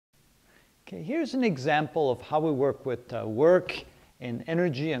Okay, here's an example of how we work with work and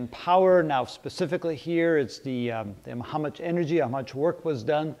energy and power. Now specifically here it's how much energy, how much work was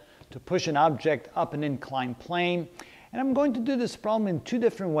done to push an object up an inclined plane. And I'm going to do this problem in two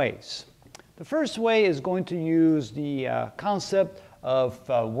different ways. The first way is going to use the concept of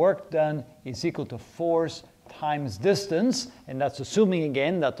work done is equal to force times distance, and that's assuming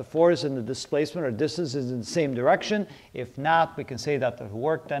again that the force and the displacement or distance is in the same direction. If not, we can say that the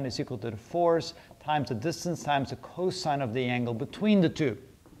work done is equal to the force times the distance times the cosine of the angle between the two.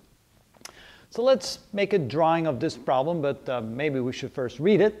 So let's make a drawing of this problem, but maybe we should first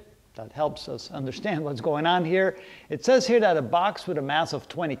read it. That helps us understand what's going on here. It says here that a box with a mass of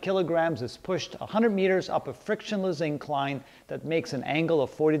 20 kilograms is pushed 100 meters up a frictionless incline that makes an angle of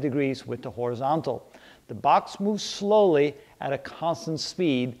 40 degrees with the horizontal. The box moves slowly at a constant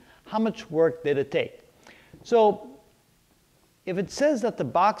speed. How much work did it take? So if it says that the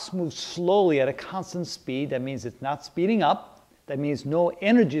box moves slowly at a constant speed, that means it's not speeding up. That means no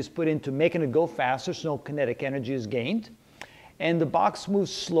energy is put into making it go faster, so no kinetic energy is gained. And the box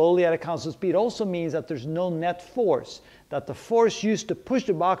moves slowly at a constant speed also means that there's no net force, that the force used to push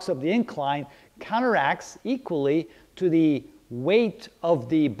the box up the incline counteracts equally to the weight of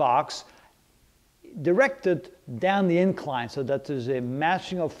the box directed down the incline, so that there's a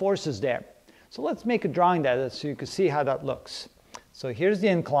matching of forces there. So let's make a drawing of that so you can see how that looks. So here's the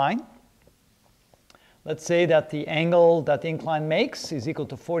incline. Let's say that the angle that the incline makes is equal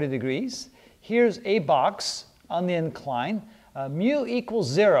to 40 degrees. Here's a box on the incline. Mu equals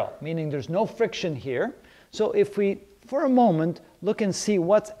 0, meaning there's no friction here. So if we, for a moment, look and see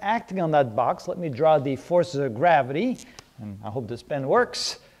what's acting on that box, let me draw the forces of gravity, and I hope this pen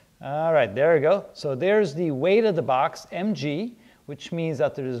works. All right, there we go. So there's the weight of the box, mg, which means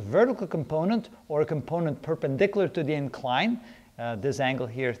that there is a vertical component or a component perpendicular to the incline. This angle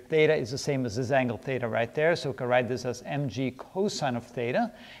here, theta, is the same as this angle, theta, right there. So we can write this as mg cosine of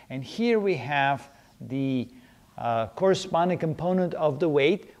theta. And here we have the corresponding component of the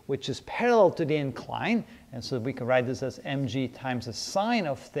weight, which is parallel to the incline. And so we can write this as mg times the sine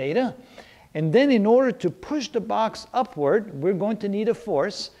of theta. And then in order to push the box upward, we're going to need a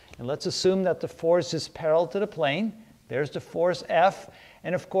force. And let's assume that the force is parallel to the plane. There's the force F.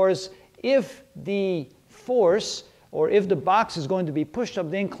 And of course, if the force, or if the box is going to be pushed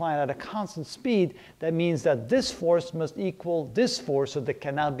up the incline at a constant speed, that means that this force must equal this force, so there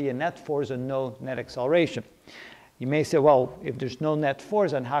cannot be a net force and no net acceleration. You may say, well, if there's no net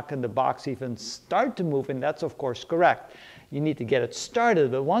force, then how can the box even start to move? And that's, of course, correct. You need to get it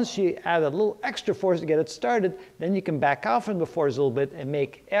started, but once you add a little extra force to get it started, then you can back off from the force a little bit and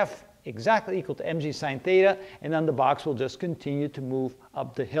make F exactly equal to mg sine theta, and then the box will just continue to move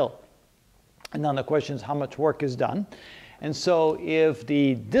up the hill. And then the question is how much work is done. And so if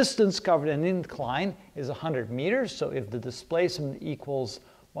the distance covered in an incline is 100 meters, so if the displacement equals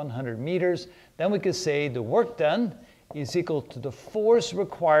 100 meters, then we could say the work done is equal to the force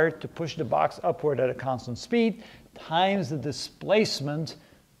required to push the box upward at a constant speed times the displacement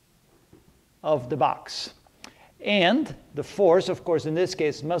of the box. And the force, of course, in this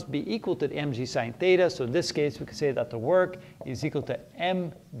case must be equal to the mg sine theta. So in this case, we can say that the work is equal to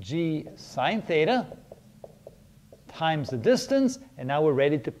mg sine theta times the distance. And now we're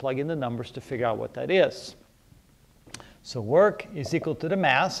ready to plug in the numbers to figure out what that is. So work is equal to the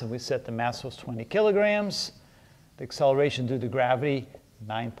mass, and we said the mass was 20 kilograms. The acceleration due to gravity,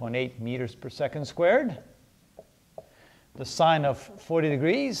 9.8 meters per second squared. The sine of 40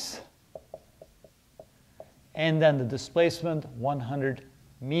 degrees. And then the displacement, 100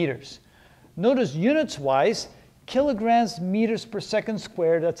 meters. Notice units-wise, kilograms meters per second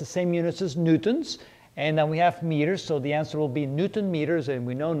squared, that's the same units as newtons. And then we have meters, so the answer will be Newton meters, and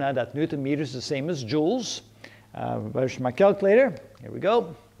we know now that Newton meters is the same as joules. Where's my calculator? Here we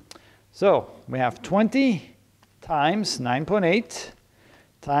go. So we have 20 times 9.8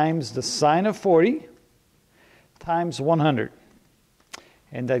 times the sine of 40 times 100.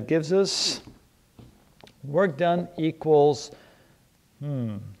 And that gives us work done equals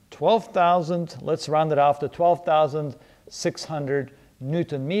 12,000, let's round it off to 12,600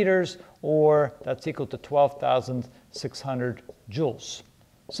 Newton meters, or that's equal to 12,600 joules.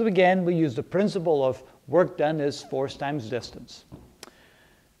 So again, we use the principle of work done is force times distance.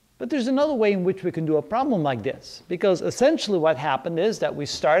 But there's another way in which we can do a problem like this, because essentially what happened is that we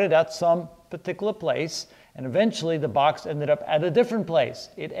started at some particular place, and eventually the box ended up at a different place.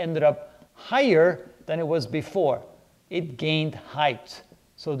 It ended up higher than it was before. It gained height.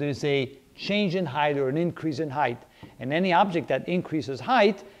 So there's a change in height or an increase in height. And any object that increases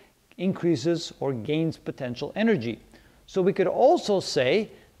height increases or gains potential energy. So we could also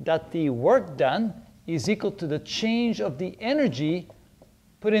say that the work done is equal to the change of the energy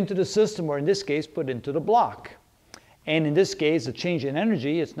put into the system, or in this case, put into the block. And in this case, the change in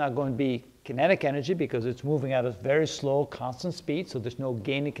energy, it's not going to be kinetic energy because it's moving at a very slow, constant speed, so there's no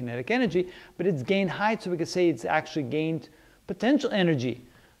gain in kinetic energy, but it's gained height, so we could say it's actually gained potential energy.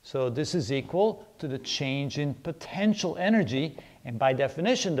 So this is equal to the change in potential energy, and by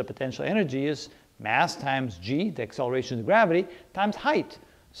definition, the potential energy is mass times g, the acceleration of gravity, times height.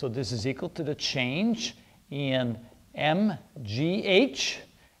 So this is equal to the change in mgh.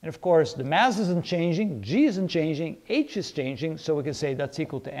 And of course, the mass isn't changing, g isn't changing, h is changing, so we can say that's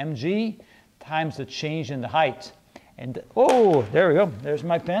equal to mg times the change in the height. And oh, there we go, there's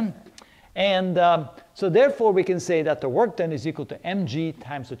my pen. And so therefore, we can say that the work done is equal to mg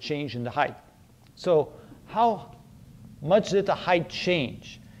times the change in the height. So how much did the height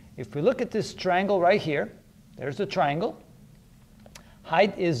change? If we look at this triangle right here, there's the triangle.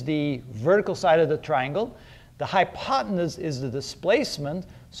 Height is the vertical side of the triangle. The hypotenuse is the displacement.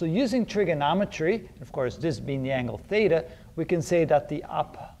 So using trigonometry, of course this being the angle theta, we can say that the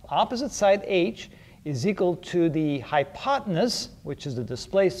opposite side h is equal to the hypotenuse, which is the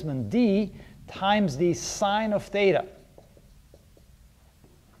displacement d, times the sine of theta.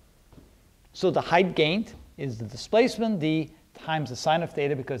 So the height gained is the displacement d times the sine of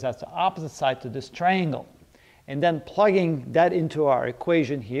theta, because that's the opposite side to this triangle. And then plugging that into our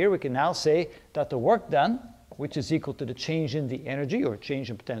equation here, we can now say that the work done, which is equal to the change in the energy, or change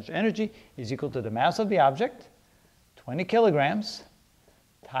in potential energy, is equal to the mass of the object, 20 kilograms,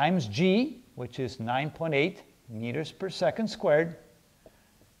 times g, which is 9.8 meters per second squared,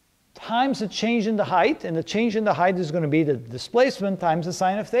 times the change in the height, and the change in the height is going to be the displacement times the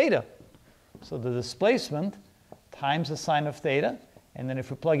sine of theta. So the displacement times the sine of theta, and then if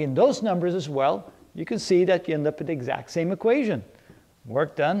we plug in those numbers as well, you can see that you end up with the exact same equation.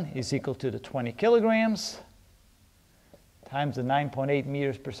 Work done is equal to the 20 kilograms times the 9.8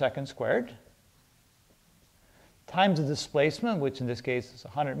 meters per second squared, times the displacement, which in this case is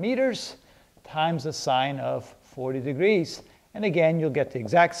 100 meters, times the sine of 40 degrees. And again, you'll get the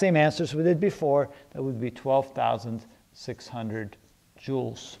exact same answers we did before. That would be 12,600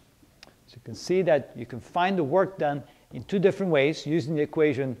 joules. So you can see that you can find the work done in two different ways, using the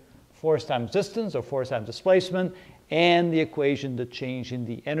equation force times distance, or force times displacement, and the equation the change in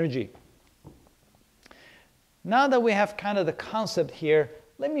the energy. Now that we have kind of the concept here,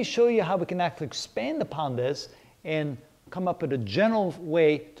 let me show you how we can actually expand upon this and come up with a general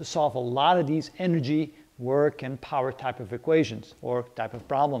way to solve a lot of these energy, work, and power type of equations or type of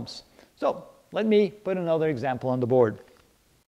problems. So let me put another example on the board.